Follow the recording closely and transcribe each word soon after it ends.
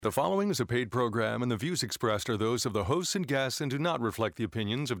The following is a paid program, and the views expressed are those of the hosts and guests and do not reflect the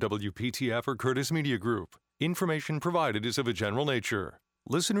opinions of WPTF or Curtis Media Group. Information provided is of a general nature.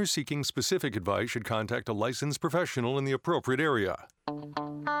 Listeners seeking specific advice should contact a licensed professional in the appropriate area.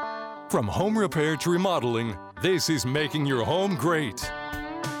 From home repair to remodeling, this is Making Your Home Great.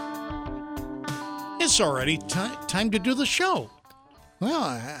 It's already time to do the show. Well,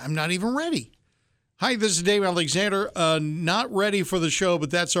 I'm not even ready. Hi, this is Dave Alexander. Not ready for the show,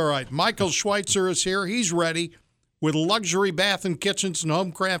 but that's all right. Michael Schweitzer is here. He's ready with Luxury Bath and Kitchens and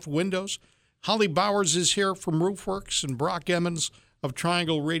Homecraft Windows. Holly Bowers is here from Roofworks, and Brock Emmons of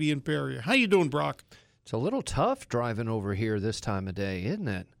Triangle Radiant Barrier. How you doing, Brock? It's a little tough driving over here this time of day, isn't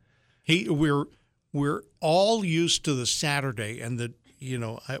it? We're all used to the Saturday and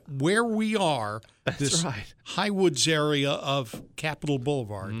where we are. That's this right. Highwoods area of Capitol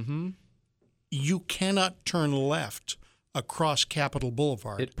Boulevard. Mm-hmm. You cannot turn left across Capitol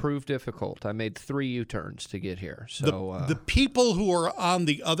Boulevard. It proved difficult. I made 3 U-turns to get here. So the people who are on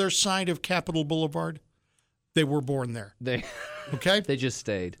the other side of Capitol Boulevard, they were born there. Okay? They just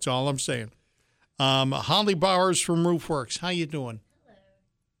stayed. That's all I'm saying. Holly Bowers from Roofworks. How you doing?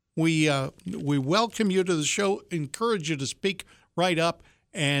 Hello. We welcome you to the show, encourage you to speak right up,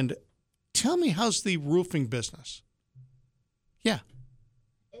 and tell me, how's the roofing business? Yeah.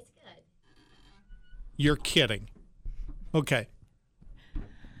 It's good. You're kidding. Okay.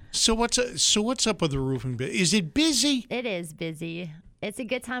 So what's up with the roofing business? Is it busy? It is busy. It's a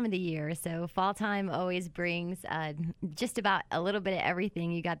good time of the year. So fall time always brings just about a little bit of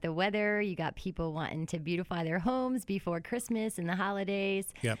everything. You got the weather. You got people wanting to beautify their homes before Christmas and the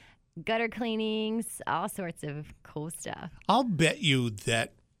holidays. Yep. Gutter cleanings, all sorts of cool stuff. I'll bet you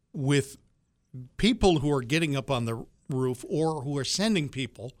that with people who are getting up on the roof or who are sending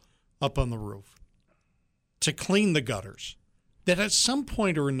people up on the roof to clean the gutters, that at some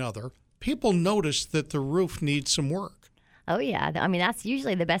point or another, people notice that the roof needs some work. Oh, yeah. I mean, that's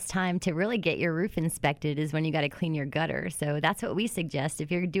usually the best time to really get your roof inspected is when you got to clean your gutter. So that's what we suggest.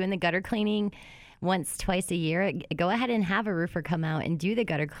 If you're doing the gutter cleaning once, twice a year, go ahead and have a roofer come out and do the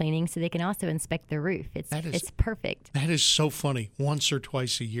gutter cleaning so they can also inspect the roof. It's perfect. That is so funny. Once or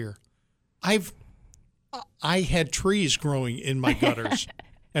twice a year. I had trees growing in my gutters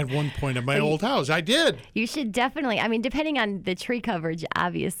at one point in my old house. I did. You should definitely, depending on the tree coverage,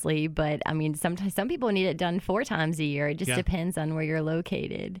 obviously, but sometimes some people need it done 4 times a year. It just depends on where you're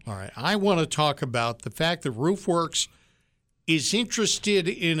located. All right. I want to talk about the fact that Roofworks is interested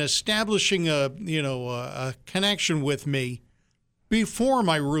in establishing a connection with me before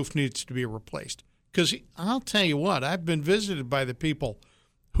my roof needs to be replaced. Because I'll tell you what, I've been visited by the people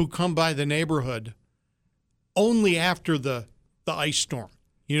who come by the neighborhood only after the ice storm.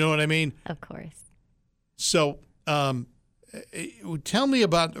 You know what I mean? Of course. So tell me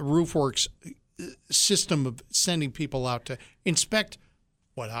about Roofworks' system of sending people out to inspect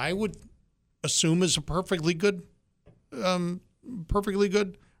what I would assume is a perfectly good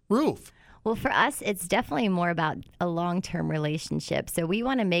roof. Well, for us, it's definitely more about a long-term relationship. So we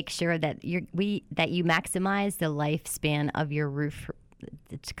want to make sure that you maximize the lifespan of your roof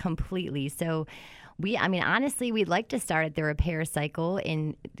completely. So honestly, we'd like to start at the repair cycle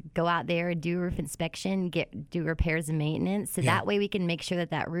and go out there, do roof inspection, do repairs and maintenance. So that way we can make sure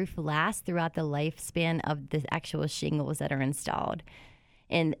that roof lasts throughout the lifespan of the actual shingles that are installed.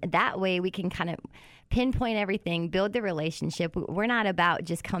 And that way we can kind of pinpoint everything, build the relationship. We're not about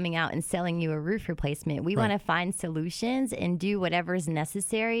just coming out and selling you a roof replacement. We want to find solutions and do whatever's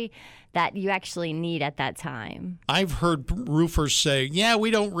necessary that you actually need at that time. I've heard roofers say, we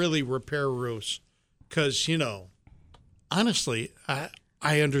don't really repair roofs because, honestly,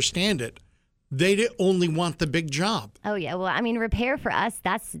 I understand it. They only want the big job. Oh, yeah. Well, repair for us,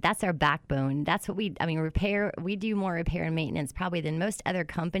 that's our backbone. That's what repair, we do more repair and maintenance probably than most other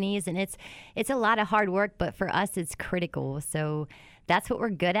companies. And it's a lot of hard work, but for us, it's critical. So that's what we're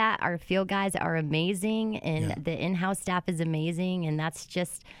good at. Our field guys are amazing, and the in-house staff is amazing. And that's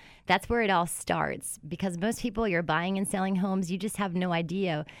where it all starts. Because most people, you're buying and selling homes, you just have no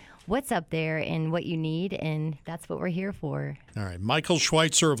idea what's up there and what you need, and that's what we're here for. All right. Michael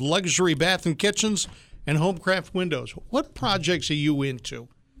Schweitzer of Luxury Bath and Kitchens and Homecraft Windows. What projects are you into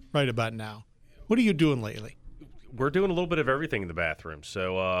right about now? What are you doing lately? We're doing a little bit of everything in the bathroom.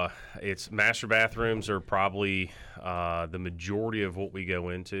 So it's master bathrooms are probably the majority of what we go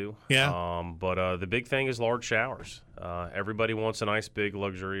into. Yeah. But the big thing is large showers. Everybody wants a nice, big,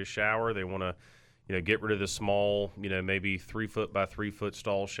 luxurious shower. They want to get rid of the small, maybe 3 foot by 3 foot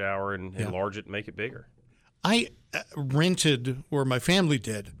stall shower and enlarge it and make it bigger. I rented, or my family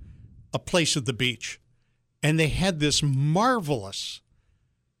did, a place at the beach, and they had this marvelous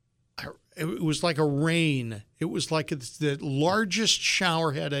it was like a rain. It was like it's the largest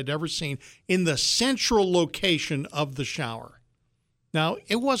shower head I'd ever seen in the central location of the shower. Now,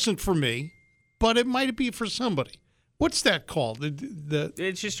 it wasn't for me, but it might be for somebody. What's that called?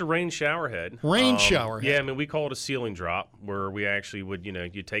 It's just a rain shower head. Rain shower head. Yeah, I mean, we call it a ceiling drop, where we actually would,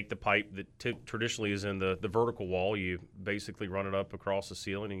 you take the pipe that traditionally is in the vertical wall, you basically run it up across the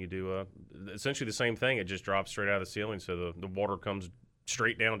ceiling, and you do essentially the same thing. It just drops straight out of the ceiling, so the water comes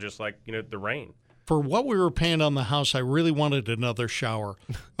straight down just like, the rain. For what we were paying on the house, I really wanted another shower.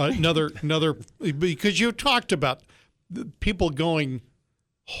 Another, because you talked about people going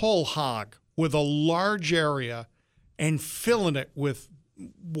whole hog with a large area and filling it with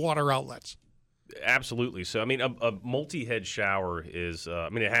water outlets. Absolutely. So, I mean, a multi-head shower is,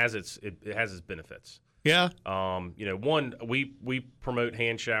 it has its benefits. Yeah. One, we promote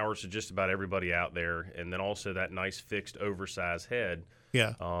hand showers to just about everybody out there, and then also that nice fixed oversized head.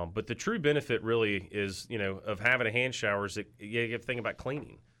 Yeah. But the true benefit really is, of having a hand shower is that you have to think about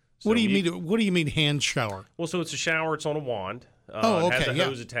cleaning. So what do you mean? What do you mean hand shower? Well, so it's a shower. It's on a wand. Okay. It has a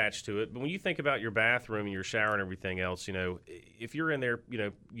hose attached to it. But when you think about your bathroom and your shower and everything else, if you're in there,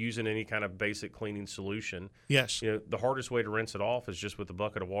 using any kind of basic cleaning solution, yes, the hardest way to rinse it off is just with a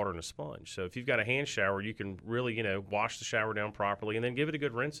bucket of water and a sponge. So if you've got a hand shower, you can really, wash the shower down properly and then give it a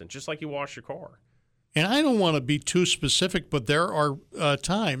good rinsing, just like you wash your car. And I don't want to be too specific, but there are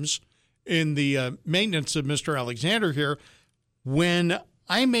times in the maintenance of Mr. Alexander here when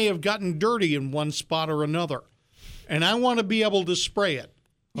I may have gotten dirty in one spot or another, and I want to be able to spray it,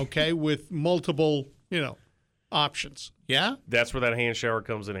 okay, with multiple, options. Yeah? That's where that hand shower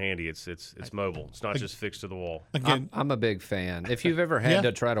comes in handy. It's mobile. It's not just fixed to the wall. Again, I'm a big fan. If you've ever had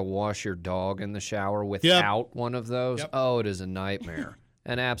to try to wash your dog in the shower without one of those, oh, it is a nightmare.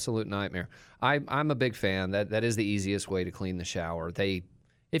 An absolute nightmare. I'm a big fan. That is the easiest way to clean the shower.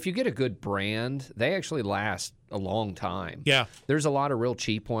 If you get a good brand, they actually last a long time. Yeah. There's a lot of real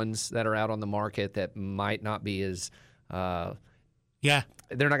cheap ones that are out on the market that might not be as they're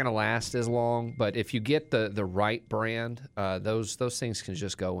not going to last as long. But if you get the right brand, those things can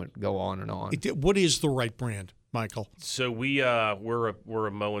just go on and on. What is the right brand, Michael? So we're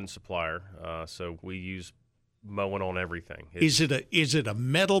a mowing supplier. So we use mowing on everything. Is it a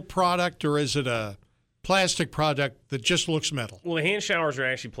metal product or is it a plastic product that just looks metal? Well, the hand showers are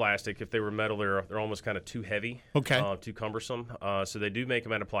actually plastic. If they were metal, they're almost kind of too heavy, too cumbersome. So they do make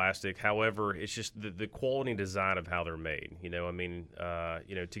them out of plastic. However, it's just the quality and design of how they're made.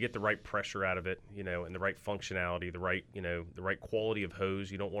 To get the right pressure out of it, and the right functionality, the right quality of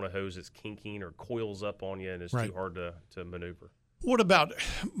hose. You don't want a hose that's kinking or coils up on you and is too hard to maneuver. What about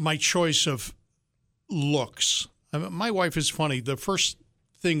my choice of looks? My wife is funny. The first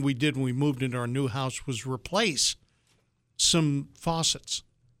thing we did when we moved into our new house was replace some faucets,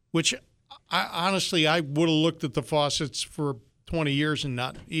 which I would have looked at the faucets for 20 years and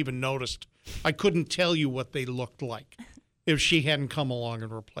not even noticed. I couldn't tell you what they looked like if she hadn't come along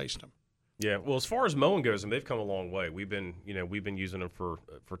and replaced them. Yeah, well, as far as mowing goes, they've come a long way. We've been using them for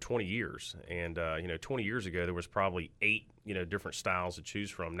 20 years, and 20 years ago there was probably 8 different styles to choose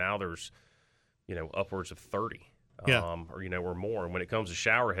from. Now there's upwards of 30. Or more. And when it comes to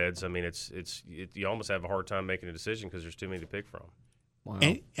shower heads, I mean, you almost have a hard time making a decision because there's too many to pick from. Wow.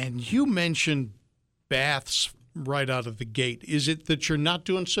 And you mentioned baths right out of the gate. Is it that you're not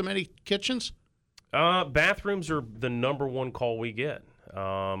doing so many kitchens? Bathrooms are the number one call we get.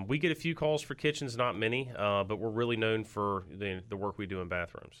 We get a few calls for kitchens, not many, but we're really known for the work we do in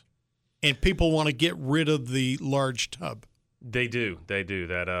bathrooms. And people want to get rid of the large tub. They do.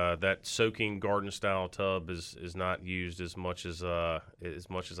 That soaking garden style tub is not used as much as I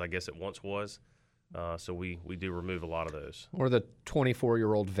guess it once was. So we do remove a lot of those. Or the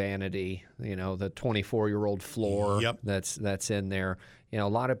 24-year-old vanity, the 24-year-old floor that's in there. A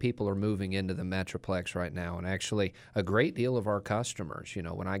lot of people are moving into the Metroplex right now, and actually a great deal of our customers,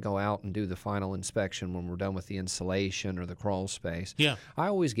 when I go out and do the final inspection when we're done with the insulation or the crawl space, I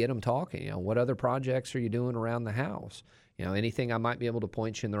always get them talking, what other projects are you doing around the house? Anything I might be able to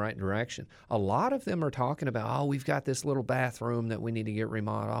point you in the right direction. A lot of them are talking about, we've got this little bathroom that we need to get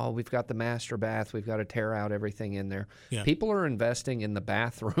remodeled. We've got the master bath. We've got to tear out everything in there. Yeah. People are investing in the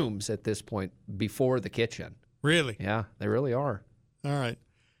bathrooms at this point before the kitchen. Really? Yeah, they really are. All right.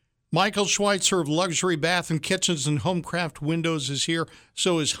 Michael Schweitzer of Luxury Bath and Kitchens and Homecraft Windows is here.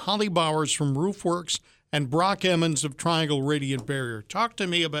 So is Holly Bowers from Roofworks and Brock Emmons of Triangle Radiant Barrier. Talk to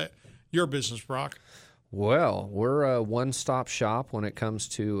me about your business, Brock. Well, we're a one-stop shop when it comes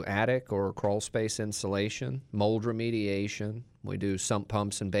to attic or crawl space insulation, mold remediation. We do sump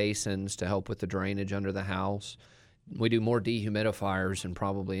pumps and basins to help with the drainage under the house. more dehumidifiers than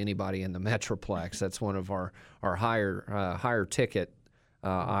probably anybody in the Metroplex. That's one of our higher ticket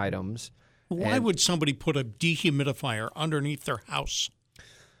items. Why would somebody put a dehumidifier underneath their house?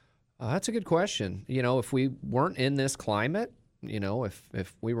 That's a good question. If we weren't in this climate,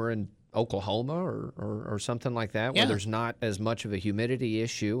 if we were in Oklahoma or something like that, where there's not as much of a humidity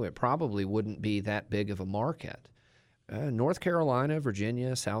issue, it probably wouldn't be that big of a market. North Carolina,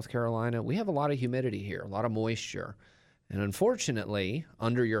 Virginia, South Carolina, we have a lot of humidity here, a lot of moisture. And unfortunately,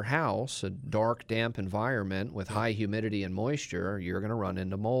 under your house, a dark, damp environment with high humidity and moisture, you're going to run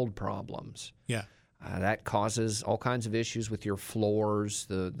into mold problems. Yeah. That causes all kinds of issues with your floors,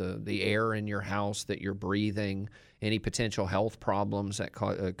 the air in your house that you're breathing, any potential health problems that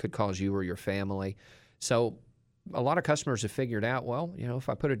could cause you or your family. So a lot of customers have figured out, well, if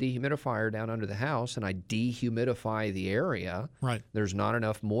I put a dehumidifier down under the house and I dehumidify the area, right, there's not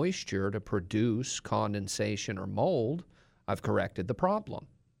enough moisture to produce condensation or mold. I've corrected the problem.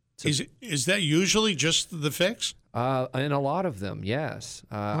 So, is that usually just the fix? In a lot of them, yes.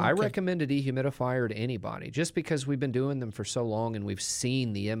 Okay. I recommend a dehumidifier to anybody just because we've been doing them for so long and we've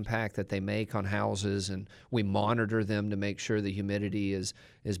seen the impact that they make on houses, and we monitor them to make sure the humidity is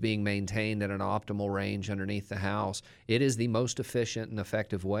being maintained at an optimal range underneath the house. It is the most efficient and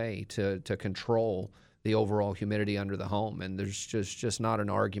effective way to control the overall humidity under the home, and there's just not an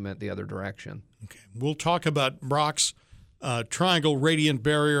argument the other direction. Okay. We'll talk about Brock's Triangle Radiant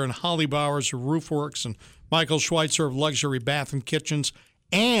Barrier and Holly Bowers of Roofworks and Michael Schweitzer of Luxury Bath and Kitchens,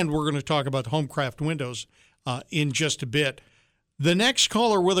 and we're going to talk about Homecraft Windows in just a bit. The next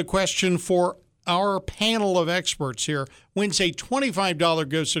caller with a question for our panel of experts here wins a $25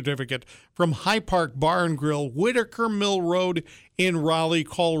 gift certificate from High Park Bar and Grill, Whitaker Mill Road in Raleigh.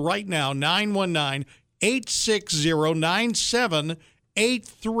 Call right now,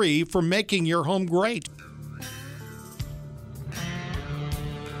 919-860-9783 for making your home great.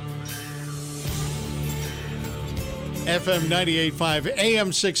 FM 98.5,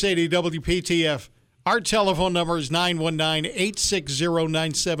 AM 680 WPTF. Our telephone number is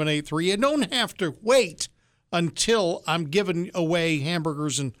 919-860-9783. You don't have to wait until I'm giving away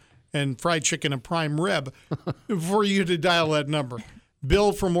hamburgers and fried chicken and prime rib for you to dial that number.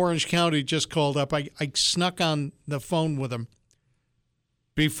 Bill from Orange County just called up. I snuck on the phone with him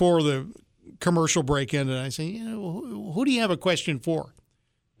before the commercial break ended. I say, who do you have a question for?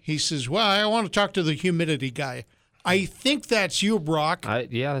 He says, well, I want to talk to the humidity guy. I think that's you, Brock.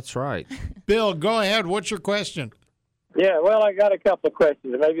 Yeah, that's right. Bill, go ahead. What's your question? Yeah, well, I got a couple of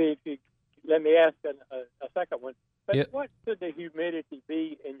questions. Maybe if you let me ask a second one. But What should the humidity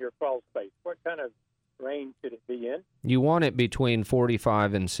be in your crawl space? What kind of range should it be in? You want it between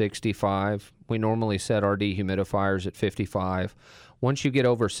 45 and 65. We normally set our dehumidifiers at 55. Once you get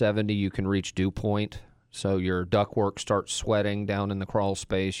over 70, you can reach dew point. So your ductwork starts sweating down in the crawl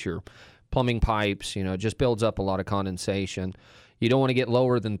space. Your plumbing pipes, it just builds up a lot of condensation. You don't want to get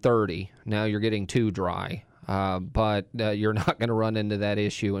lower than 30. Now you're getting too dry, but you're not going to run into that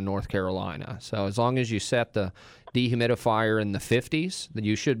issue in North Carolina. So as long as you set the dehumidifier in the 50s, then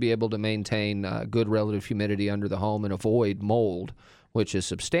you should be able to maintain good relative humidity under the home and avoid mold, which is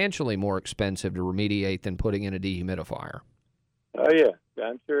substantially more expensive to remediate than putting in a dehumidifier. Oh, yeah.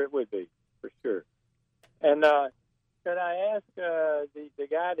 I'm sure it would be, for sure. And could I ask the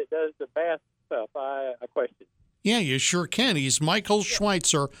guy that does the bath stuff a question? Yeah, you sure can. He's Michael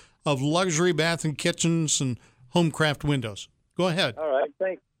Schweitzer of Luxury Bath and Kitchens and Homecraft Windows. Go ahead. All right,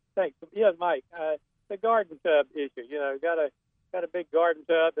 thanks. Yes, Mike. The garden tub issue. Got a big garden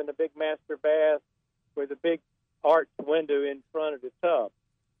tub and a big master bath with a big arched window in front of the tub.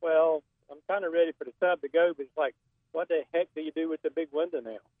 Well, I'm kind of ready for the tub to go, but it's like, what the heck do you do with the big window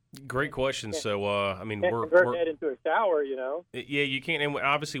now? Great question. So, we're convert that into a shower, Yeah, you can't. And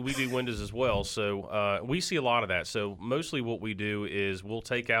obviously, we do windows as well. So, we see a lot of that. So, mostly what we do is we'll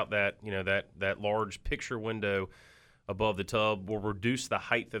take out that large picture window above the tub. We'll reduce the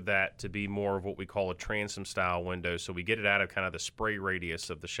height of that to be more of what we call a transom style window. So, we get it out of kind of the spray radius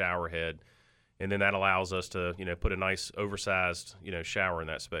of the shower head, and then that allows us to put a nice oversized shower in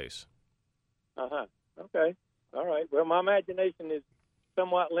that space. Okay. All right. Well, my imagination is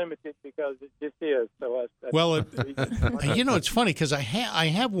somewhat limited because it just is. So it's funny because I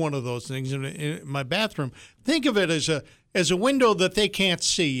have one of those things in my bathroom. Think of it as a window that they can't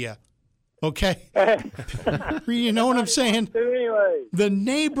see you. Okay. You know what I'm saying? Anyway. The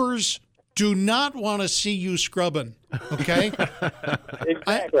neighbors do not want to see you scrubbing. Okay.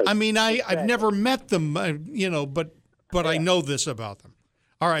 Exactly. I've never met them, but I know this about them.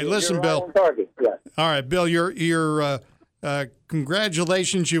 All right, listen, you're Bill. Right on target. Yeah. All right, Bill, you're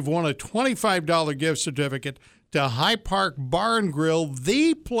congratulations. You've won a $25 gift certificate to High Park Bar and Grill,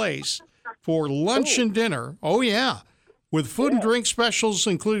 the place for lunch and dinner. Oh, yeah. With food and drink specials,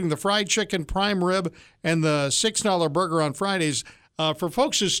 including the fried chicken, prime rib, and the $6 burger on Fridays. For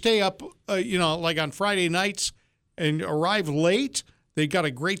folks who stay up, like on Friday nights and arrive late, they've got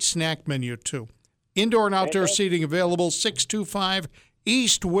a great snack menu, too. Indoor and outdoor seating available, 625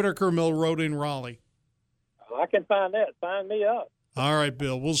 East Whitaker Mill Road in Raleigh. I can find that. Sign me up. All right,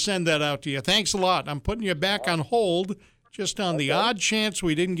 Bill. We'll send that out to you. Thanks a lot. I'm putting you back on hold just on the odd chance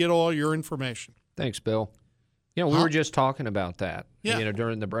we didn't get all your information. Thanks, Bill. We were just talking about that, yeah.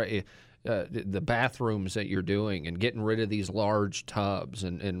 During the bathrooms that you're doing and getting rid of these large tubs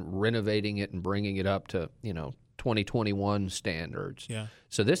and renovating it and bringing it up to, 2021 standards. Yeah.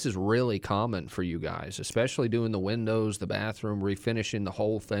 So this is really common for you guys, especially doing the windows, the bathroom, refinishing the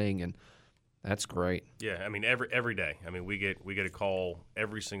whole thing, and that's great. Yeah, I mean every day. I mean we get a call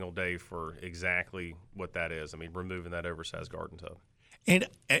every single day for exactly what that is. I mean removing that oversized garden tub. And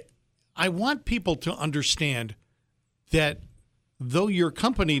I want people to understand that though your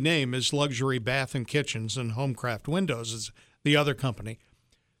company name is Luxury Bath and Kitchens and Homecraft Windows is the other company,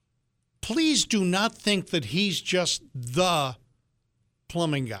 please do not think that he's just the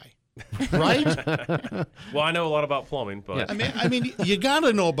plumbing guy, right? Well, I know a lot about plumbing, but I mean, you got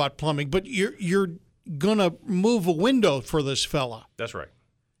to know about plumbing, but you're gonna move a window for this fella. That's right.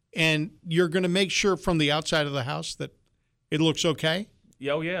 And you're gonna make sure from the outside of the house that it looks okay.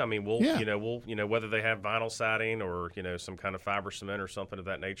 Yeah, oh yeah. I mean, we'll whether they have vinyl siding or some kind of fiber cement or something of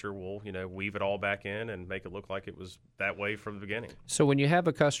that nature, we'll weave it all back in and make it look like it was that way from the beginning. So when you have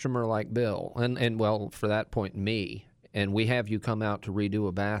a customer like Bill, and well, for that point, me, and we have you come out to redo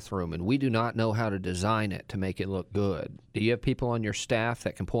a bathroom, and we do not know how to design it to make it look good, do you have people on your staff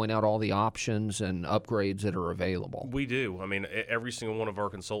that can point out all the options and upgrades that are available? We do. I mean, every single one of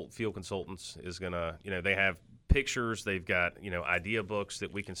our field consultants is gonna, they have pictures, they've got idea books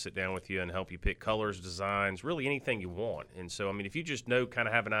that we can sit down with you and help you pick colors, designs, really anything you want. And so I mean if you just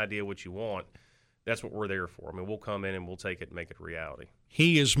have an idea what you want, that's what we're there for. I mean we'll come in and we'll take it and make it a reality.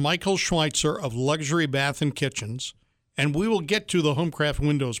 He is Michael Schweitzer of Luxury Bath and Kitchens, and we will get to the Homecraft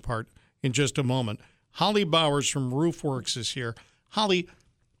Windows part in just a moment. Holly Bowers from Roofworks is here. Holly,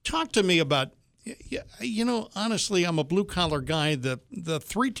 talk to me about, honestly, I'm a blue collar guy. The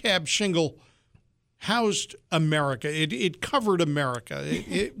 3-tab shingle housed America. It covered America.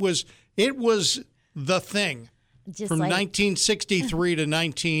 It was the thing just from 1963 to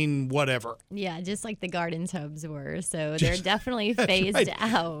 19 whatever. Yeah, just like the garden tubs were. So they're definitely phased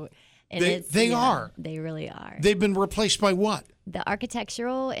out. And they are. They really are. They've been replaced by what? The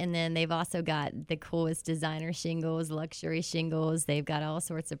architectural, and then they've also got the coolest designer shingles, luxury shingles. They've got all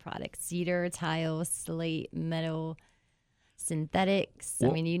sorts of products: cedar, tile, slate, metal, synthetics. I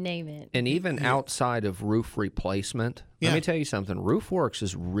mean, you name it. And even outside of roof replacement, let me tell you something. Roofworks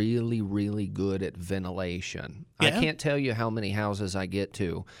is really, really good at ventilation. Yeah. I can't tell you how many houses I get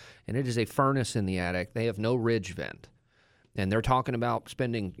to, and it is a furnace in the attic. They have no ridge vent. And they're talking about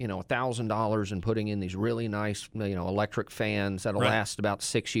spending, $1,000 and putting in these really nice, electric fans that'll last about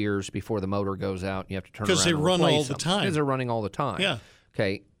 6 years before the motor goes out. You have to turn around and replace them. Because they run all the time. Because they're running all the time. Yeah.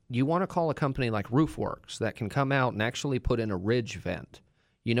 Okay. You want to call a company like Roofworks that can come out and actually put in a ridge vent.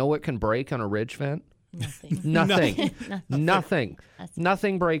 You know what can break on a ridge vent? Nothing. Nothing.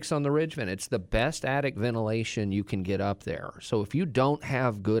 Nothing breaks on the ridge vent. It's the best attic ventilation you can get up there. So if you don't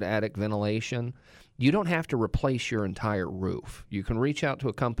have good attic ventilation, you don't have to replace your entire roof. You can reach out to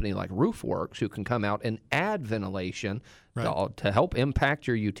a company like Roofworks who can come out and add ventilation to help impact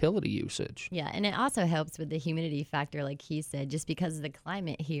your utility usage. Yeah, and it also helps with the humidity factor, like he said, just because of the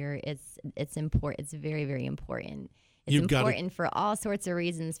climate here. It's important. It's very, very important. It's important for all sorts of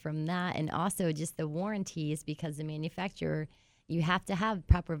reasons from that, and also just the warranties, because the manufacturer, you have to have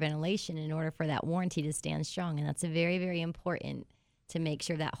proper ventilation in order for that warranty to stand strong, and that's very, very important to make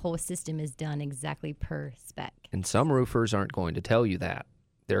sure that whole system is done exactly per spec. And some roofers aren't going to tell you that.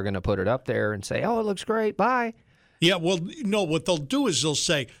 They're going to put it up there and say, oh, it looks great, bye. Yeah, well, no, what they'll do is they'll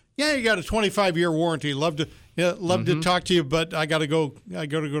say, yeah, you got a 25-year warranty. Love to talk to you, but I got to go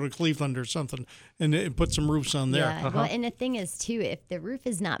to Cleveland or something and put some roofs on there. Yeah, well, and the thing is, too, if the roof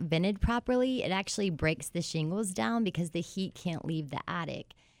is not vented properly, it actually breaks the shingles down because the heat can't leave the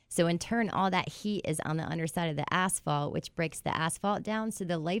attic. So in turn, all that heat is on the underside of the asphalt, which breaks the asphalt down. So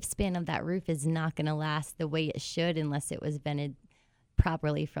the lifespan of that roof is not going to last the way it should unless it was vented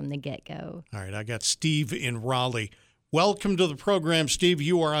properly from the get-go. All right, I got Steve in Raleigh. Welcome to the program, Steve.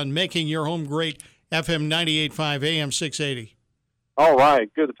 You are on Making Your Home Great, FM 98.5, AM 680. All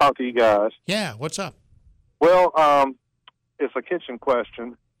right, good to talk to you guys. Yeah, what's up? Well, it's a kitchen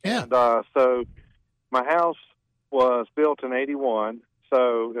question. Yeah. And so my house was built in '81,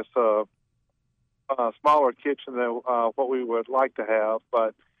 so it's a smaller kitchen than what we would like to have.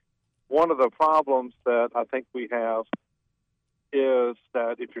 But one of the problems that I think we have is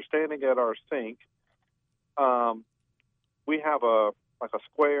that if you're standing at our sink, we have a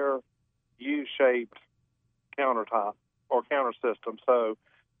square U-shaped countertop or counter system. So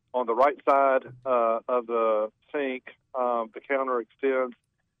on the right side of the sink, the counter extends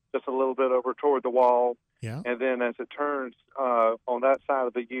just a little bit over toward the wall. Yeah. And then as it turns on that side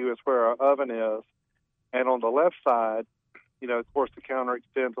of the U is where our oven is. And on the left side, of course, the counter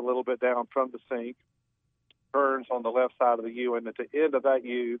extends a little bit down from the sink, turns on the left side of the U, and at the end of that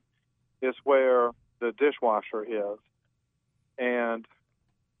U is where the dishwasher is. And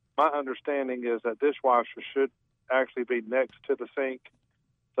my understanding is that dishwasher should actually be next to the sink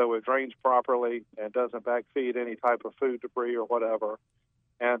so it drains properly and doesn't backfeed any type of food debris or whatever.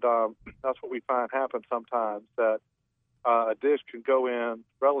 And that's what we find happen sometimes, that a dish can go in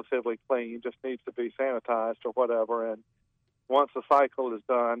relatively clean, just needs to be sanitized or whatever. And once the cycle is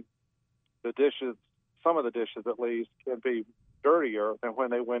done, the dishes, some of the dishes at least, can be dirtier than when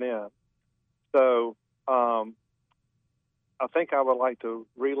they went in. So I think I would like to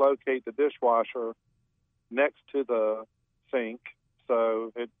relocate the dishwasher next to the sink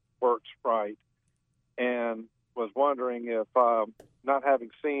so it works right. And was wondering if, not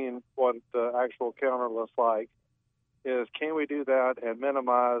having seen what the actual counter looks like, is can we do that and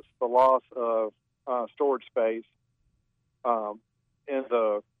minimize the loss of storage space in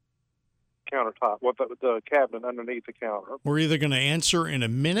the countertop, the cabinet underneath the counter? We're either going to answer in a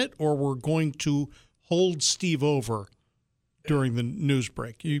minute or we're going to hold Steve over during the news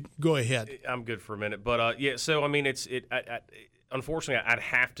break. You go ahead. I'm good for a minute, but so I mean, unfortunately, I'd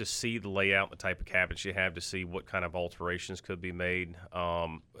have to see the layout, the type of cabinets you have to see what kind of alterations could be made.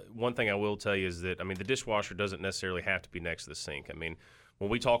 One thing I will tell you is that, I mean, the dishwasher doesn't necessarily have to be next to the sink. I mean, when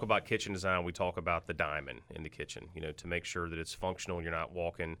we talk about kitchen design, we talk about the diamond in the kitchen, to make sure that it's functional and you're not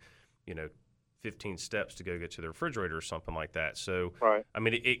walking, 15 steps to go get to the refrigerator or something like that. So, right. I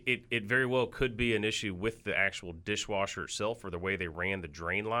mean, it very well could be an issue with the actual dishwasher itself or the way they ran the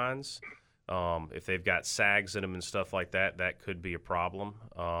drain lines. If they've got sags in them and stuff like that, that could be a problem.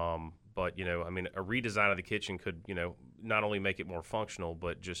 But, I mean, a redesign of the kitchen could, not only make it more functional,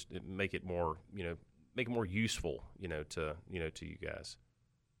 but just make it more, make it more useful, to you guys.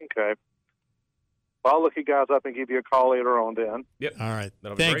 Okay. Well, I'll look you guys up and give you a call later on then. Yep. All right.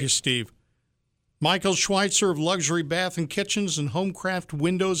 That'll be Thank great. you, Steve. Michael Schweitzer of Luxury Bath and Kitchens and Homecraft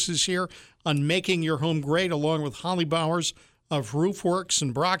Windows is here on Making Your Home Great, along with Holly Bowers of Roofworks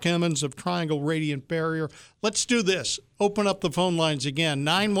and Brock Emmons of Triangle Radiant Barrier. Let's do this. Open up the phone lines again,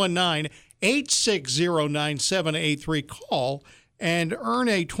 919-860-9783. Call and earn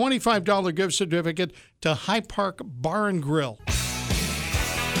a $25 gift certificate to High Park Bar and Grill.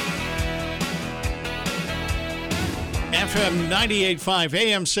 FM 98.5,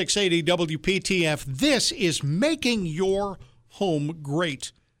 AM 680, WPTF. This is Making Your Home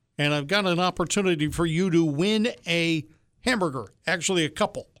Great. And I've got an opportunity for you to win a hamburger, actually a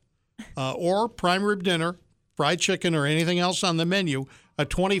couple, or prime rib dinner, fried chicken, or anything else on the menu. A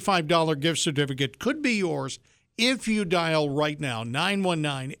 $25 gift certificate could be yours if you dial right now,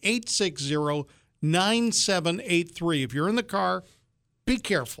 919-860-9783. If you're in the car, be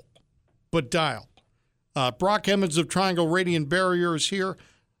careful, but dial. Brock Emmons of Triangle Radiant Barrier is here.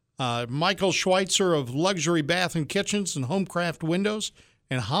 Michael Schweitzer of Luxury Bath and Kitchens and Homecraft Windows,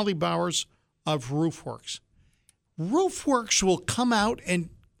 and Holly Bowers of Roofworks. Roofworks will come out and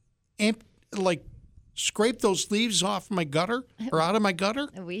scrape those leaves off my gutter or out of my gutter?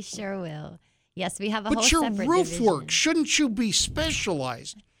 We sure will. Yes, we have a but whole separate your roof division. work, shouldn't you be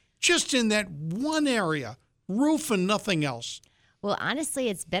specialized just in that one area, roof and nothing else? Well, honestly,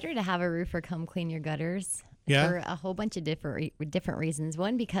 it's better to have a roofer come clean your gutters for a whole bunch of different reasons.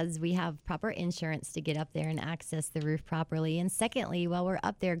 One, because we have proper insurance to get up there and access the roof properly. And secondly, while we're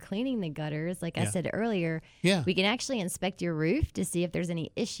up there cleaning the gutters, like I said earlier, we can actually inspect your roof to see if there's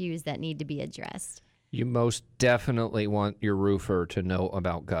any issues that need to be addressed. You most definitely want your roofer to know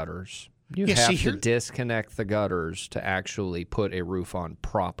about gutters. You have to disconnect the gutters to actually put a roof on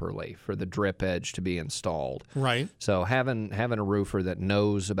properly for the drip edge to be installed. Right. So having a roofer that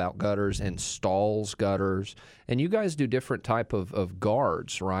knows about gutters, installs gutters, and you guys do different type of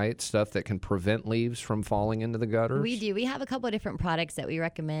guards, right? Stuff that can prevent leaves from falling into the gutters? We do. We have a couple of different products that we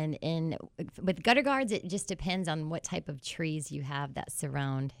recommend. And with gutter guards, it just depends on what type of trees you have that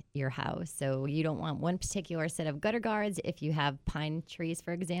surround your house. So you don't want one particular set of gutter guards. If you have pine trees,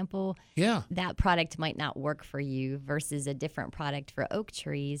 for example, that product might not work for you versus a different product for oak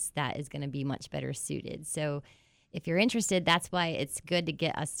trees that is going to be much better suited. So if you're interested, that's why it's good to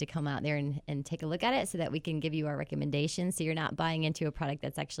get us to come out there and take a look at it so that we can give you our recommendations so you're not buying into a product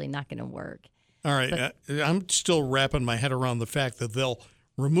that's actually not going to work. All right. I'm still wrapping my head around the fact that they'll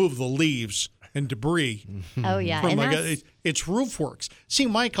remove the leaves and debris. Oh, yeah. It's RoofWorks. See,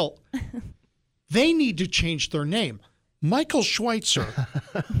 Michael, they need to change their name. Michael Schweitzer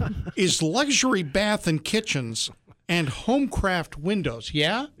is Luxury Bath and Kitchens and Homecraft Windows.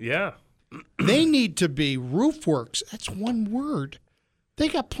 Yeah? Yeah. They need to be RoofWorks. That's one word. They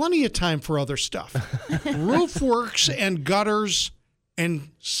got plenty of time for other stuff. RoofWorks and gutters and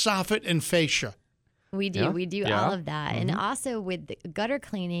soffit and fascia. We do all of that. And also with the gutter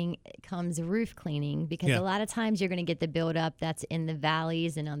cleaning comes roof cleaning, because a lot of times you're going to get the buildup that's in the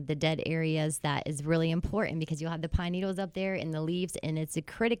valleys and on the dead areas. That is really important because you'll have the pine needles up there and the leaves, and it's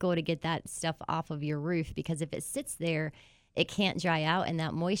critical to get that stuff off of your roof, because if it sits there, it can't dry out, and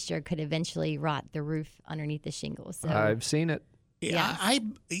that moisture could eventually rot the roof underneath the shingles. So, I've seen it. Yeah,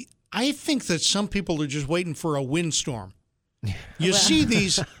 I think that some people are just waiting for a windstorm. You see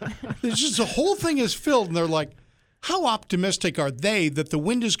these, there's just the whole thing is filled, and they're like, how optimistic are they that the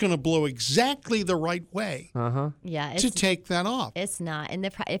wind is going to blow exactly the right way to take that off? It's not. And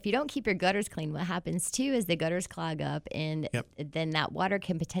if you don't keep your gutters clean, what happens too is the gutters clog up, and then that water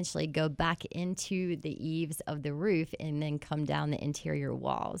can potentially go back into the eaves of the roof and then come down the interior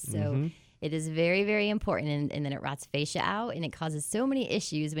walls. So it is very, very important, and then it rots fascia out, and it causes so many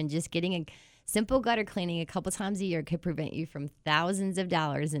issues when just getting a simple gutter cleaning a couple times a year could prevent you from thousands of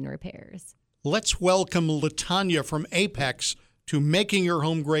dollars in repairs. Let's welcome LaTanya from Apex to Making Your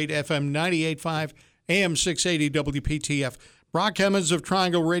Home Great, FM 98.5, AM 680 WPTF. Brock Emmons of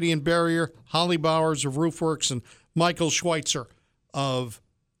Triangle Radiant Barrier, Holly Bowers of RoofWorks, and Michael Schweitzer of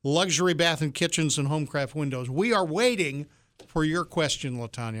Luxury Bath and Kitchens and Homecraft Windows. We are waiting for your question,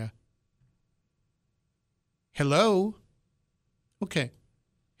 LaTanya. Hello? Okay.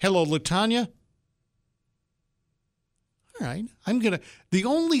 Hello, LaTanya? All right. The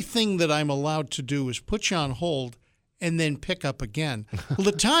only thing that I'm allowed to do is put you on hold and then pick up again.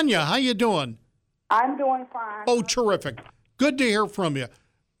 LaTanya, how you doing? I'm doing fine. Oh, terrific. Good to hear from you.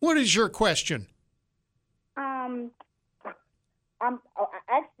 What is your question? I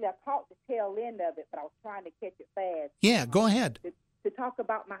caught the tail end of it, but I was trying to catch it fast. Yeah, go ahead. To talk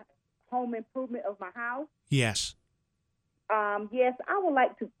about my home improvement of my house? Yes. Yes, I would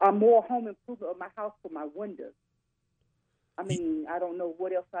like to more home improvement of my house for my windows. I mean, I don't know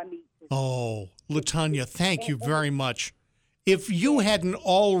what else I need to. Oh, LaTanya, thank you very much. If you hadn't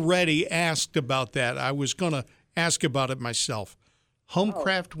already asked about that, I was going to ask about it myself.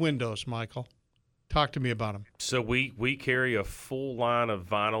 Homecraft Windows, Michael. Talk to me about them. So we carry a full line of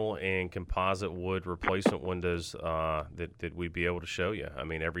vinyl and composite wood replacement windows that we'd be able to show you. I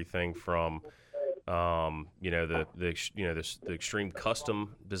mean, everything from the extreme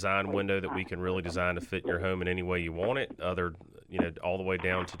custom design window that we can really design to fit your home in any way you want it. All the way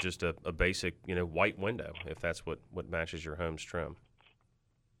down to just a basic white window, if that's what matches your home's trim.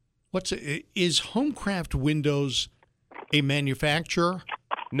 Is Homecraft Windows a manufacturer?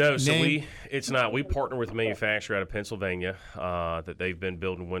 No, so it's not. We partner with a manufacturer out of Pennsylvania that they've been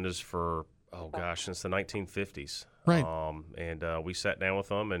building windows for since the 1950s. Right. And we sat down with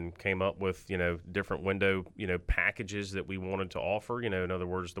them and came up with different window packages that we wanted to offer. In other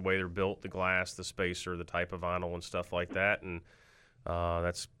words, the way they're built, the glass, the spacer, the type of vinyl, and stuff like that. And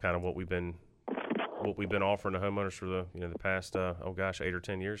that's kind of what we've been offering to homeowners for the past 8 or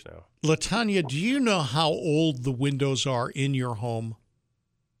 10 years now. LaTanya, do you know how old the windows are in your home?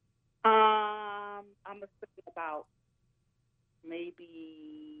 I'm thinking about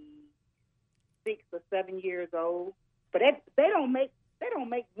maybe 6 or 7 years old, but they don't make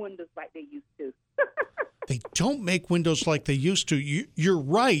windows like they used to. They don't make windows like they used to. You're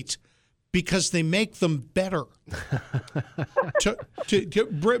right, because they make them better.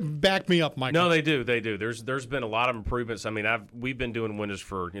 Back me up, Michael. No, they do. There's been a lot of improvements. I mean, we've been doing windows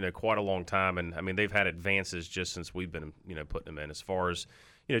for quite a long time, and I mean they've had advances just since we've been putting them in as far as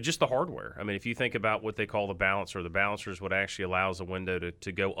just the hardware. I mean, if you think about what they call the balancer is what actually allows a window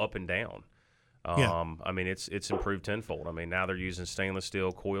to go up and down. I mean, it's improved tenfold. I mean, now they're using stainless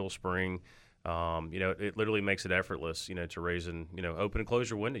steel, coil spring. It literally makes it effortless, to raise and, open and close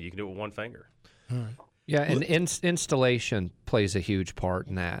your window. You can do it with one finger. All right. Yeah, and installation plays a huge part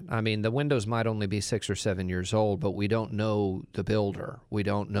in that. I mean, the windows might only be 6 or 7 years old, but we don't know the builder. We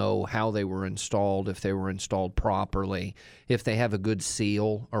don't know how they were installed, if they were installed properly, if they have a good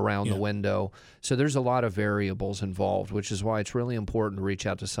seal around the window. So there's a lot of variables involved, which is why it's really important to reach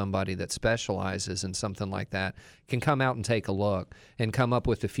out to somebody that specializes in something like that, can come out and take a look and come up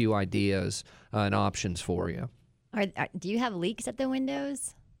with a few ideas and options for you. Do you have leaks at the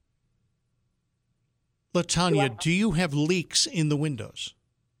windows? LaTanya, do you have leaks in the windows?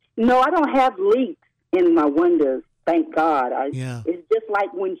 No, I don't have leaks in my windows. Thank God. It's just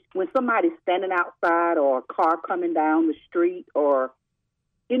like when somebody's standing outside or a car coming down the street, or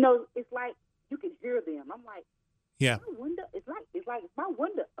it's like you can hear them. I'm like, yeah, my window. It's like my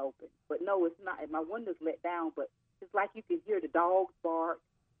window's open, but no, it's not. My window's let down, but it's like you can hear the dogs bark,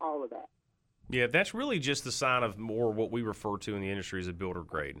 all of that. Yeah, that's really just the sign of more what we refer to in the industry as a builder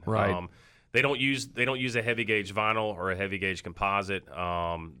grade. Right. They don't use a heavy gauge vinyl or a heavy gauge composite.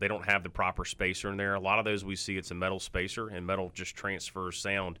 They don't have the proper spacer in there. A lot of those we see, it's a metal spacer, and metal just transfers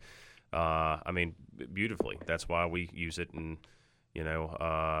sound. Beautifully. That's why we use it in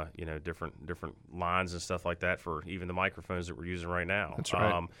different lines and stuff like that for even the microphones that we're using right now. That's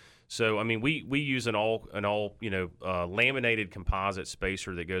right. We use an all laminated composite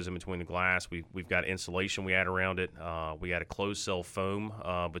spacer that goes in between the glass. We've got insulation we add around it. We add a closed cell foam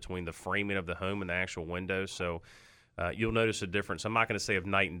between the framing of the home and the actual window. So you'll notice a difference. I'm not going to say of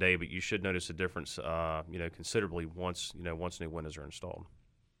night and day, but you should notice a difference considerably once new windows are installed.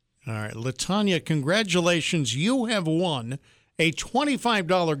 All right, LaTanya, congratulations. You have won a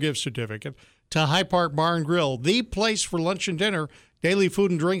 $25 gift certificate to High Park Bar and Grill, the place for lunch and dinner. Daily food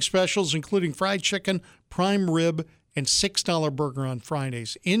and drink specials, including fried chicken, prime rib, and $6 burger on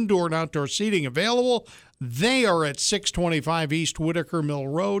Fridays. Indoor and outdoor seating available. They are at 625 East Whitaker Mill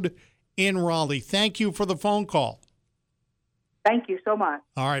Road in Raleigh. Thank you for the phone call. Thank you so much.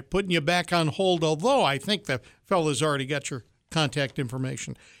 All right, putting you back on hold, although I think the fella's already got your contact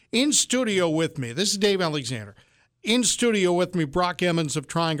information. In studio with me, this is Dave Alexander. In studio with me, Brock Emmons of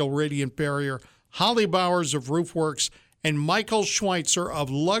Triangle Radiant Barrier, Holly Bowers of Roofworks, and Michael Schweitzer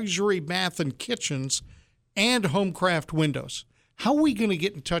of Luxury Bath and Kitchens and Homecraft Windows. How are we going to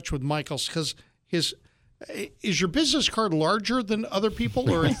get in touch with Michael's? Because is your business card larger than other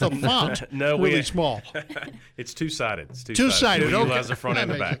people, or is the font really small? It's two-sided. It's two-sided. It has the front and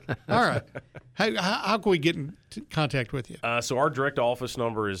the back. All right. How can we get in contact with you? So our direct office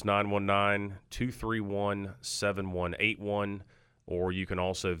number is 919-231-7181. Or you can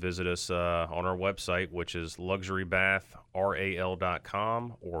also visit us on our website, which is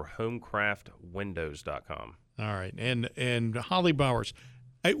luxurybathral.com or homecraftwindows.com. All right. And Holly Bowers,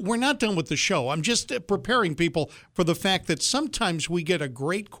 we're not done with the show. I'm just preparing people for the fact that sometimes we get a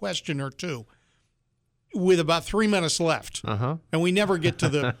great question or two with about 3 minutes left. Uh-huh. And we never get to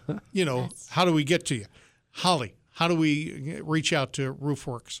the, how do we get to you? Holly, how do we reach out to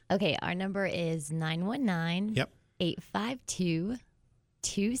Roofworks? Okay, our number is 919- Yep.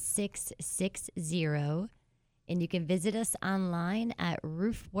 852-2660, and you can visit us online at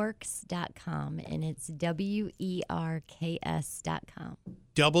roofworks.com, and it's WERKS.com.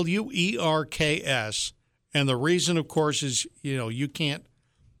 WERKS, and the reason, of course, is you can't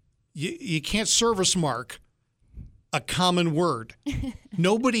service mark a common word.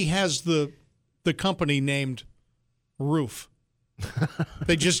 Nobody has the company named Roof.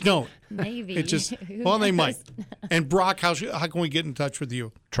 They just don't. Maybe. They might. And Brock, how can we get in touch with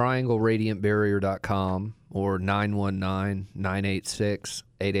you? TriangleRadiantBarrier.com or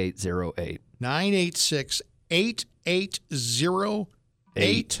 919-986-8808.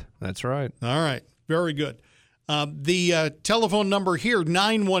 986-8808. That's right. All right. Very good. The telephone number here,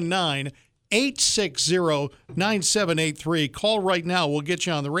 919-860-9783. Call right now. We'll get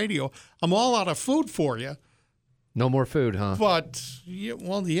you on the radio. I'm all out of food for you. No more food, huh? But,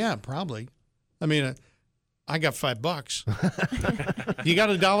 yeah, probably. I mean, I got $5. You got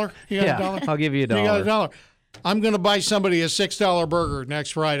 $1? You got $1? I'll give you $1. You got $1. I'm going to buy somebody a $6 burger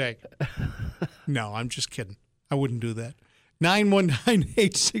next Friday. No, I'm just kidding. I wouldn't do that.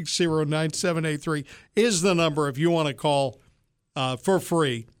 919-860-9783 is the number if you want to call for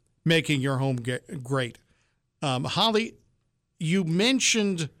free, making your home great. Holly, you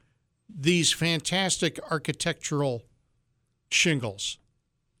mentioned these fantastic architectural shingles.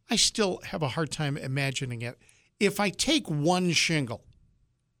 I still have a hard time imagining it. If I take one shingle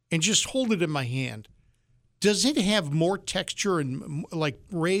and just hold it in my hand, does it have more texture and like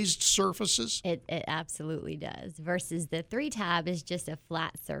raised surfaces? It absolutely does. Versus the 3-tab is just a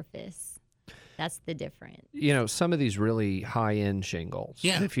flat surface. That's the difference. Some of these really high-end shingles.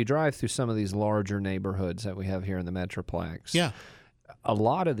 Yeah. If you drive through some of these larger neighborhoods that we have here in the Metroplex. Yeah. A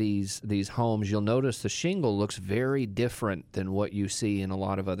lot of these homes, you'll notice the shingle looks very different than what you see in a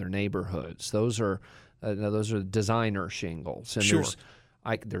lot of other neighborhoods. Those are designer shingles, and Sure. there's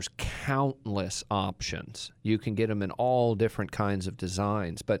there's countless options. You can get them in all different kinds of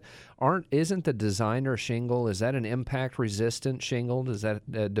designs. But isn't the designer shingle, is that an impact-resistant shingle? Is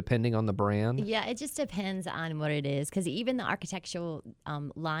that depending on the brand? Yeah, it just depends on what it is. Because even the architectural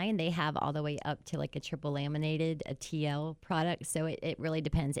line, they have all the way up to like a triple laminated, a TL product. So it really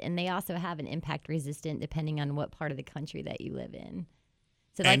depends. And they also have an impact-resistant depending on what part of the country that you live in.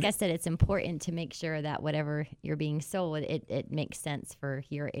 So like I said, it's important to make sure that whatever you're being sold, it makes sense for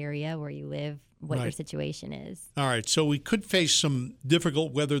your area where you live, what your situation is. All right. So we could face some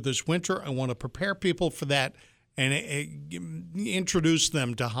difficult weather this winter. I want to prepare people for that and introduce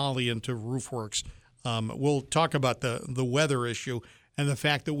them to Holly and to RoofWorks. We'll talk about the weather issue and the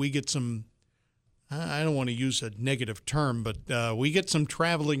fact that we get some, I don't want to use a negative term, but we get some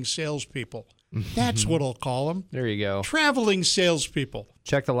traveling salespeople. That's what I'll call them. There you go. Traveling salespeople.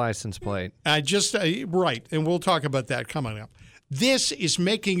 Check the license plate. Right, and we'll talk about that coming up. This is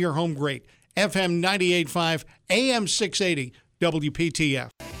Making Your Home Great. FM 98.5, AM 680, WPTF.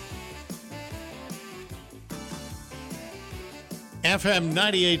 FM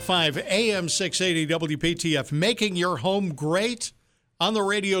 98.5, AM 680, WPTF. Making Your Home Great on the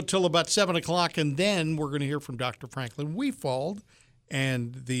radio till about 7 o'clock, and then we're going to hear from Dr. Franklin Weefald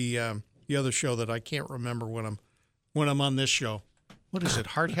and the other show that I can't remember when I'm on this show. What is it?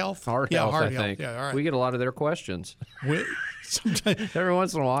 Heart Health? Heart Health, I think. Yeah, all right. We get a lot of their questions. Sometimes, every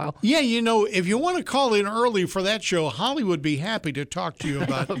once in a while. Yeah, if you want to call in early for that show, Holly would be happy to talk to you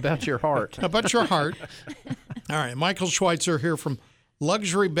about about your heart. About your heart. All right, Michael Schweitzer here from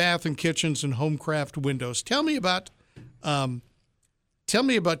Luxury Bath and Kitchens and Homecraft Windows. Tell me about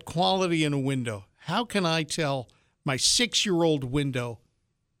quality in a window. How can I tell my 6-year-old window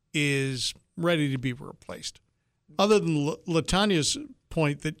is ready to be replaced? Other than LaTanya's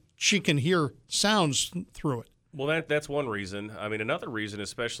point that she can hear sounds through it. Well, that's one reason. I mean, another reason,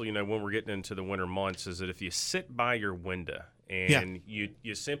 especially when we're getting into the winter months, is that if you sit by your window and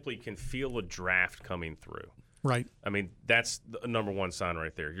you simply can feel a draft coming through. Right. I mean, that's the number one sign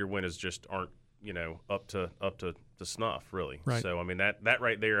right there. Your windows just aren't up to snuff, really. Right. So I mean that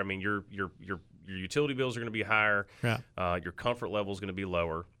right there. I mean your utility bills are going to be higher. Yeah. Your comfort level is going to be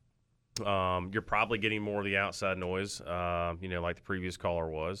lower. You're probably getting more of the outside noise, like the previous caller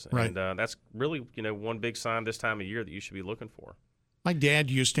was. Right. And that's really, one big sign this time of year that you should be looking for. My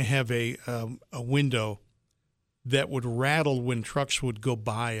dad used to have a window that would rattle when trucks would go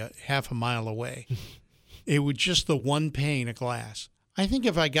by half a mile away. It would just the one pane of glass. I think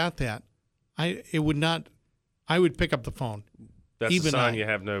if I got that, I would pick up the phone. That's a sign you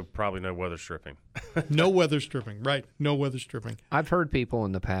have probably no weather stripping. No weather stripping, right? No weather stripping. I've heard people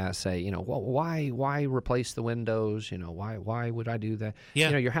in the past say, well, why replace the windows? Why would I do that?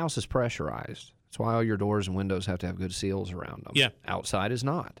 Yeah. Your house is pressurized. That's why all your doors and windows have to have good seals around them. Yeah. Outside is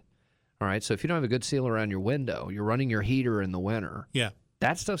not. All right. So if you don't have a good seal around your window, you're running your heater in the winter. Yeah.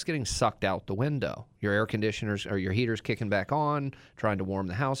 That stuff's getting sucked out the window. Your air conditioners or your heater's kicking back on, trying to warm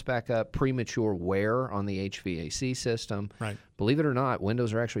the house back up, premature wear on the HVAC system. Right. Believe it or not,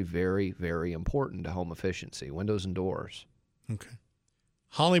 windows are actually very, very important to home efficiency, windows and doors. Okay.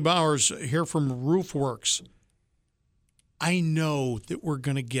 Holly Bowers here from RoofWorks. I know that we're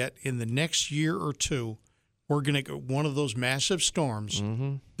going to get, in the next year or two, we're going to get one of those massive storms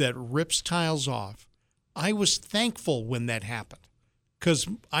that rips tiles off. I was thankful when that happened, because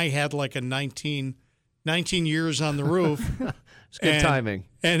I had like a 19 years on the roof. It's good timing.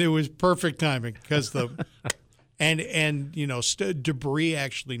 And it was perfect timing because debris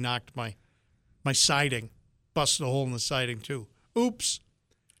actually knocked my siding, busted a hole in the siding too. Oops.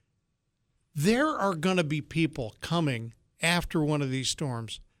 There are going to be people coming after one of these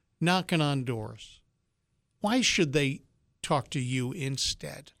storms, knocking on doors. Why should they talk to you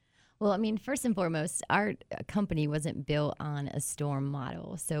instead? Well, I mean, first and foremost, our company wasn't built on a storm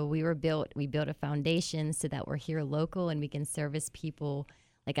model. So we built a foundation so that we're here local and we can service people,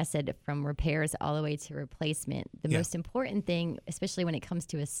 like I said, from repairs all the way to replacement. The most important thing, especially when it comes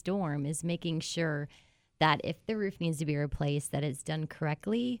to a storm, is making sure that if the roof needs to be replaced, that it's done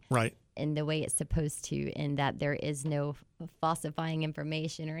correctly. Right. In the way it's supposed to, and that there is no falsifying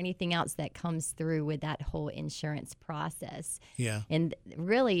information or anything else that comes through with that whole insurance process. Yeah. And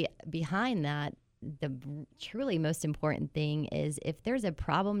really behind that, the truly most important thing is if there's a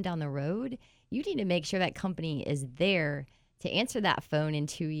problem down the road, you need to make sure that company is there to answer that phone in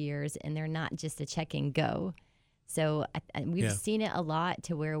 2 years and they're not just a check and go. So we've seen it a lot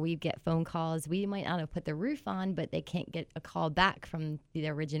to where we get phone calls. We might not have put the roof on, but they can't get a call back from the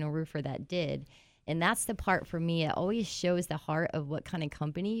original roofer that did. And that's the part for me. It always shows the heart of what kind of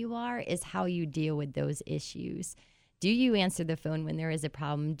company you are, is how you deal with those issues. Do you answer the phone when there is a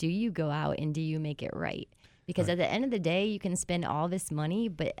problem? Do you go out and do you make it right? Because at the end of the day, you can spend all this money,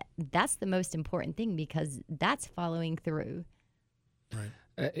 but that's the most important thing because that's following through. Right.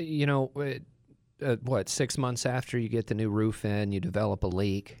 6 months after you get the new roof in, you develop a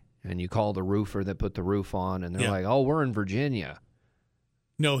leak, and you call the roofer that put the roof on, and they're like, "Oh, we're in Virginia."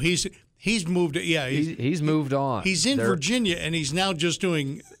 No, he's moved. Yeah, he's moved on. He's in Virginia, and he's now just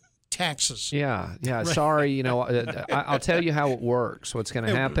doing taxes. Yeah. Right. Sorry, I'll tell you how it works. What's going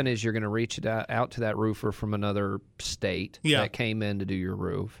to happen is you're going to reach out to that roofer from another state that came in to do your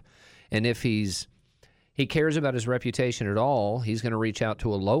roof, and if he cares about his reputation at all, he's going to reach out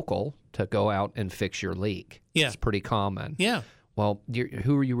to a local to go out and fix your leak. Yeah, it's pretty common. Yeah. Well,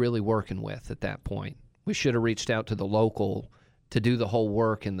 who are you really working with at that point? We should have reached out to the local to do the whole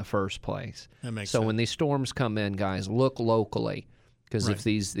work in the first place. That makes sense. So when these storms come in, guys, look locally. Because if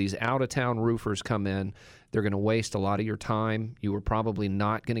these out-of-town roofers come in, they're going to waste a lot of your time. You are probably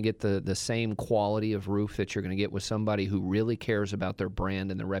not going to get the same quality of roof that you're going to get with somebody who really cares about their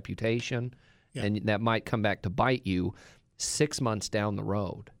brand and their reputation. Yeah. And that might come back to bite you 6 months down the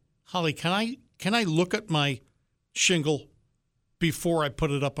road. Holly, can I look at my shingle before I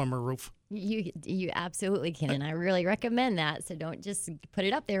put it up on my roof? You absolutely can, and I really recommend that. So don't just put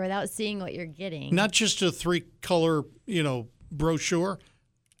it up there without seeing what you're getting. Not just a 3-color, brochure.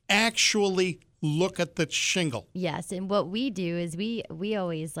 Actually look at the shingle. Yes, and what we do is we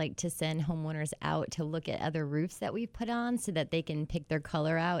always like to send homeowners out to look at other roofs that we've put on so that they can pick their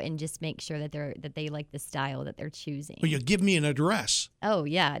color out and just make sure that they like the style that they're choosing. Well, you give me an address. Oh,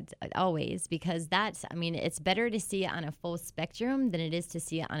 yeah, always, because it's better to see it on a full spectrum than it is to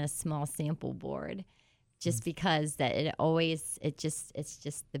see it on a small sample board. Just because that it's just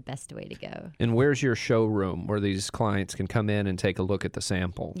the best way to go. And where's your showroom where these clients can come in and take a look at the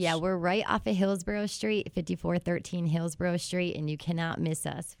samples? Yeah, we're right off of Hillsborough Street, 5413 Hillsborough Street, and you cannot miss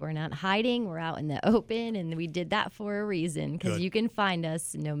us. We're not hiding. We're out in the open, and we did that for a reason because you can find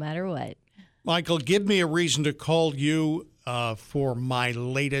us no matter what. Michael, give me a reason to call you for my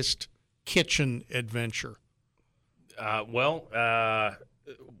latest kitchen adventure.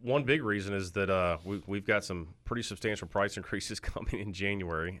 One big reason is that we've got some pretty substantial price increases coming in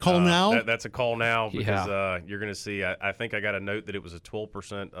January. Call now? That's a call now because you're going to see, I think I got a note that it was a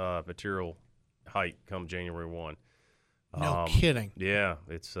 12% material hike come January 1. No kidding. Yeah,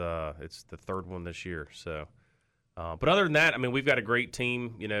 it's the third one this year. So, but other than that, we've got a great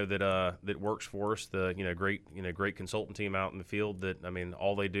team, that works for us. The great consultant team out in the field. That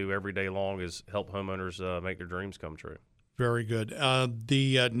all they do every day long is help homeowners make their dreams come true. Very good.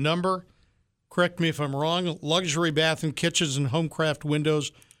 The number, correct me if I'm wrong, Luxury Bath and Kitchens and Homecraft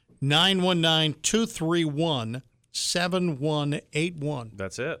Windows, 919-231-7181.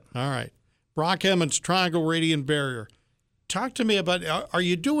 That's it. All right. Brock Emmons, Triangle Radiant Barrier. Talk to me about, are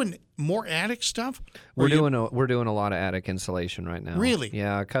you doing more attic stuff? We're doing a lot of attic insulation right now. Really?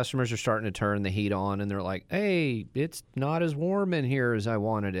 Yeah, customers are starting to turn the heat on, and they're like, hey, it's not as warm in here as I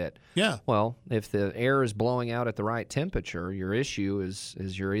wanted it. Yeah. Well, if the air is blowing out at the right temperature, your issue is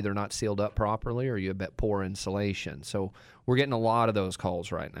you're either not sealed up properly or you have poor insulation. So we're getting a lot of those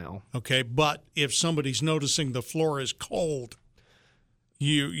calls right now. Okay, but if somebody's noticing the floor is cold,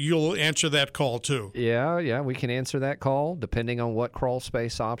 You'll answer that call, too. Yeah, we can answer that call. Depending on what crawl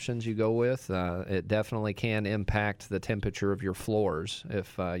space options you go with, it definitely can impact the temperature of your floors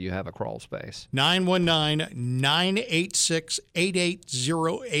if you have a crawl space.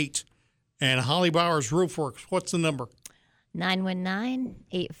 919-986-8808. And Holly Bowers Roof Works, what's the number?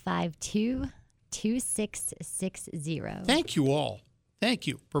 919-852-2660. Thank you all. Thank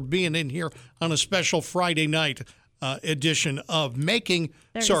you for being in here on a special Friday night edition of Thursday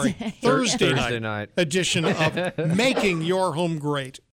night edition of Making Your Home Great.